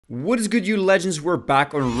What is good, you legends? We're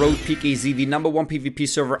back on Roat Pkz, the #1 PvP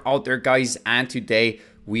server out there, guys. And today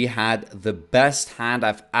we had the best hand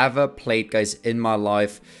I've ever played, guys, in my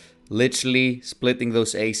life. Literally splitting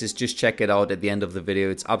those aces. Just check it out at the end of the video.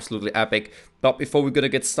 It's absolutely epic. But before we're gonna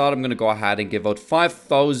get started, I'm gonna go ahead and give out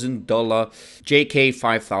 $5,000 JK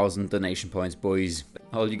 5,000 donation points, boys.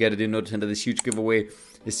 All you gotta do in order to enter this huge giveaway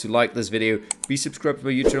is to like this video, be subscribed to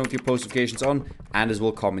my YouTube channel with your post notifications on, and as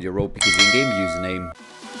well comment your Roat Pkz in-game username.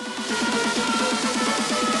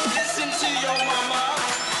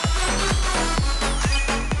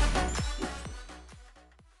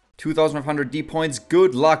 2,500 D points.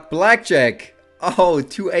 Good luck, blackjack. Oh,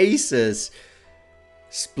 2 aces.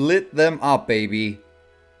 Split them up, baby.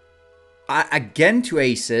 Again 2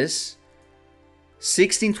 aces.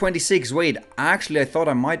 1626. Wait, actually I thought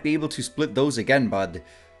I might be able to split those again, bud.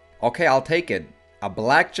 Okay, I'll take it. A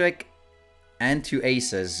blackjack and 2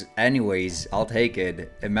 aces. Anyways, I'll take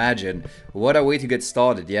it. Imagine. What a way to get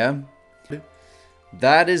started, yeah?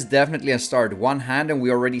 That is definitely a start. One hand and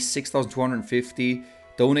we already 6,250.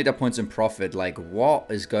 Donator points in profit. Like, what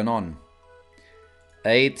is going on?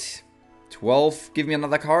 8, 12. Give me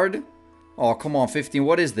another card. Oh, come on. 15.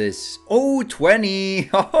 What is this? Oh,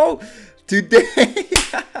 20. Oh, today.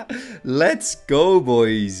 Let's go,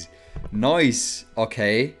 boys. Nice.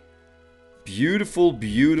 Okay. Beautiful,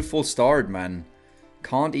 beautiful start, man.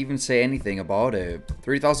 Can't even say anything about it.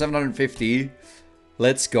 3,750.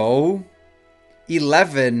 Let's go.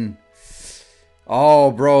 11.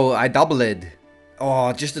 Oh, bro. I double it.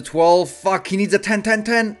 Oh, just a 12. Fuck, he needs a 10, 10,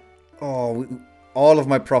 10. Oh, all of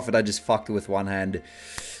my profit I just fucked with one hand.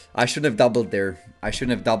 I shouldn't have doubled there. I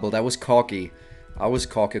shouldn't have doubled. I was cocky. I was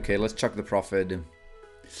cocky. Okay, let's chuck the profit.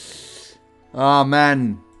 Oh,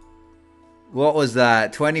 man. What was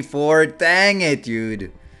that? 24? Dang it,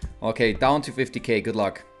 dude. Okay, down to 50k. Good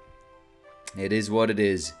luck. It is what it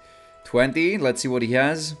is. 20. Let's see what he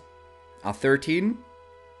has. A 13.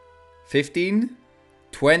 15.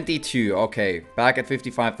 22. Okay, back at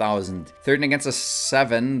 55,000. 13 against a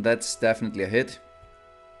 7. That's definitely a hit.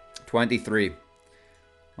 23.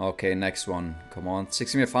 Okay, next one. Come on.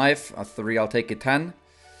 16 a 5. A 3. I'll take a 10.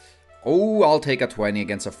 Oh, I'll take a 20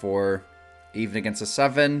 against a 4. Even against a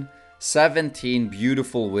 7. 17.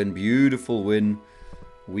 Beautiful win. Beautiful win.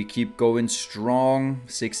 We keep going strong.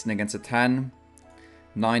 16 against a 10.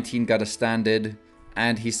 19 got a standard.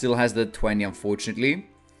 And he still has the 20, unfortunately.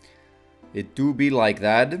 It do be like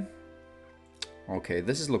that. Okay,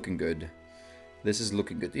 this is looking good. This is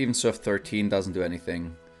looking good. Even Surf 13 doesn't do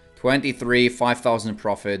anything. 23, 5,000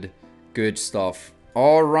 profit. Good stuff.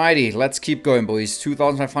 Alrighty, let's keep going, boys.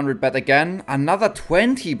 2,500 bet again. Another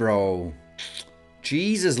 20, bro.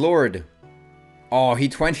 Jesus Lord. Oh, he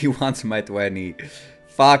 21 to my 20.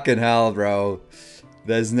 Fucking hell, bro.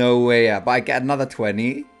 There's no way. But I get another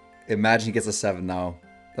 20. Imagine he gets a 7 now.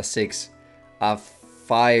 A 6. A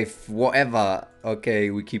 5, whatever. Okay,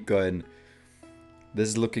 we keep going. This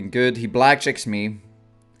is looking good. He blackjacks me.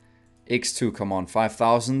 X2, come on.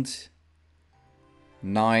 5,000.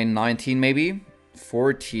 9, 19 maybe.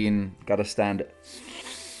 14, gotta stand.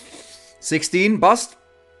 16, bust.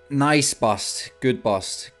 Nice bust. Good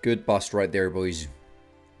bust. Good bust right there, boys.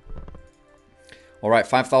 Alright,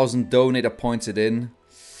 5,000 donator points it in.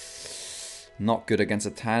 Not good against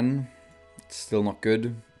a 10. Still not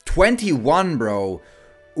good. 21, bro.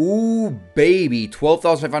 Ooh, baby.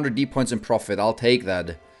 12,500 D points in profit. I'll take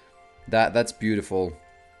that. That's beautiful.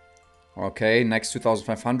 Okay, next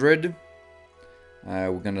 2,500.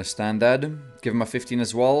 We're gonna stand that. Give him a 15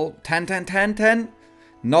 as well. 10, 10, 10, 10.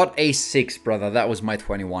 Not a 6, brother. That was my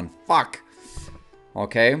 21. Fuck.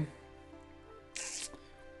 Okay.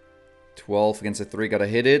 12 against a 3. Gotta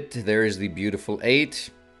hit it. There is the beautiful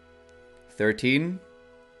 8. 13.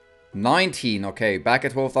 19. Okay, back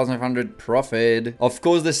at 12,500 profit. Of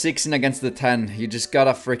course, the 16 against the 10. You just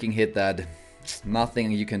gotta freaking hit that.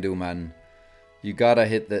 Nothing you can do, man. You gotta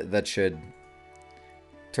hit that shit.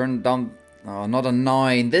 Turn down. Oh, not a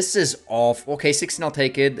 9. This is off. Okay, 16, I'll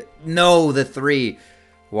take it. No, the 3.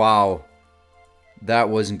 Wow. That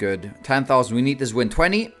wasn't good. 10,000. We need this win.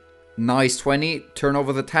 20. Nice, 20. Turn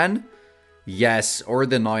over the 10. Yes, or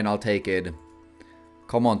the 9. I'll take it.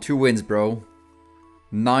 Come on, 2 wins, bro.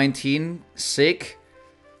 19, sick.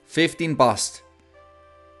 15, bust.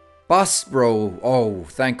 Bust, bro. Oh,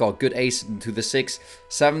 thank God. Good ace into the 6.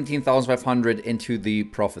 17,500 into the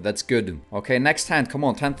profit. That's good. Okay, next hand. Come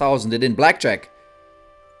on, 10,000 it in. Blackjack.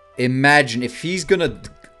 Imagine if he's gonna...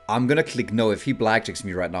 I'm gonna click no. If he blackjacks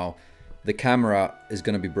me right now, the camera is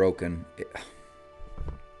gonna be broken.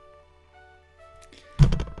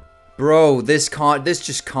 Bro, this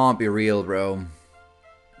just can't be real, bro.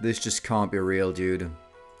 This just can't be real, dude.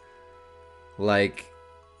 Like,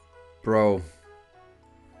 bro.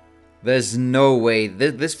 There's no way.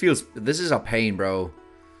 This is a pain, bro.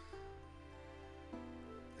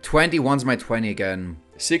 21's my 20 again.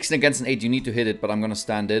 16 against an 8, you need to hit it, but I'm gonna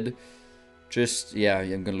stand it. Just, yeah,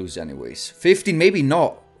 I'm gonna lose anyways. 15, maybe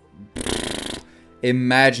not.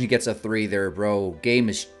 Imagine he gets a 3 there, bro. Game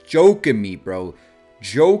is joking me, bro.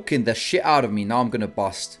 Joking the shit out of me. Now I'm gonna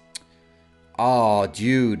bust. Oh,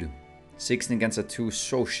 dude. 16 against a 2,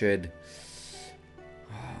 so shit.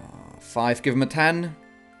 5, give him a 10.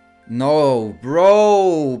 No,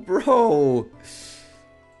 bro.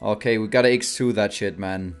 Okay, we gotta x2 that shit,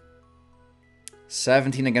 man.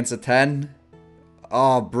 17 against a 10.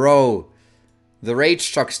 Oh, bro. The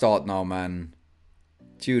rage truck start now, man.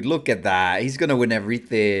 Dude, look at that. He's gonna win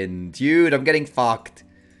everything. Dude, I'm getting fucked.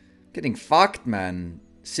 Getting fucked, man.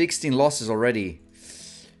 16 losses already.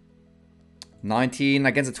 19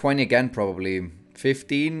 against a 20 again, probably.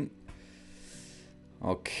 15.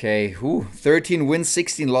 Okay. Ooh, 13 wins,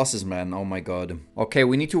 16 losses, man. Oh my god. Okay,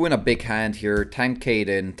 we need to win a big hand here. 10k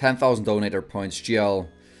in. 10,000 donator points. GL.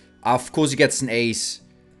 Of course he gets an ace.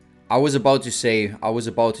 I was about to say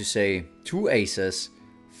 2 aces.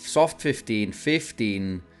 Soft 15,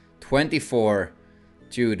 15, 24.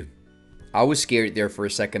 Dude, I was scared there for a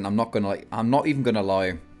second. I'm not even gonna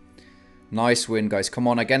lie. Nice win, guys. Come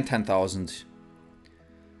on, again, 10,000.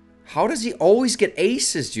 How does he always get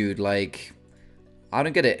aces, dude? Like, I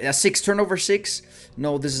don't get it. A 6 turnover 6?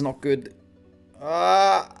 No, this is not good.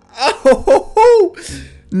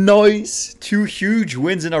 Nice. 2 huge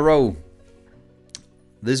wins in a row.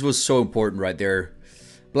 This was so important right there.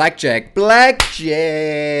 Blackjack.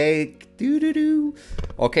 Doo-doo-doo.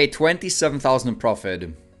 Okay, 27,000 in profit.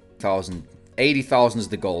 80,000 is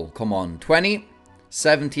the goal. Come on. 20.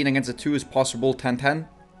 17 against a 2 is possible. 10-10.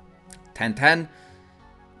 10-10.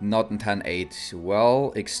 Not in 10-8.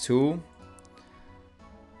 Well, x2.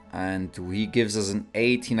 And he gives us an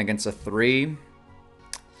 18 against a 3.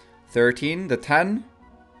 13. The 10.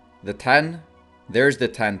 The 10. There's the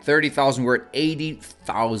 10. 30,000. We're at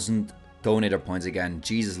 80,000 donator points again.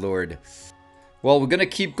 Jesus Lord. Well, we're gonna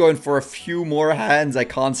keep going for a few more hands. I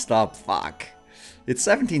can't stop. Fuck. It's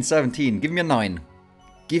 17-17. Give me a 9.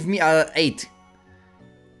 Give me a 8.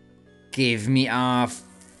 Give me a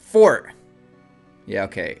 4. Yeah,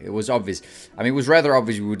 okay. It was obvious. I mean, it was rather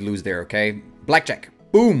obvious we would lose there, okay? Blackjack.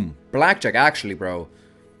 Boom. Blackjack, actually, bro.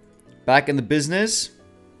 Back in the business.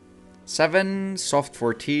 7. Soft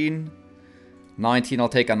 14. 19. I'll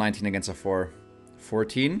take a 19 against a 4.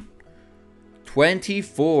 14.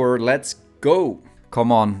 24. Let's go.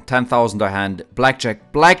 Come on. 10,000 a hand.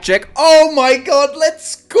 Blackjack. Blackjack. Oh my god.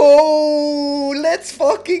 Let's go. Let's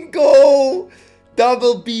fucking go.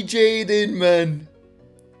 Double BJ'd in, man.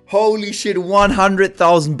 Holy shit.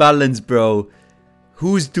 100,000 balance, bro.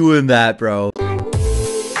 Who's doing that, bro?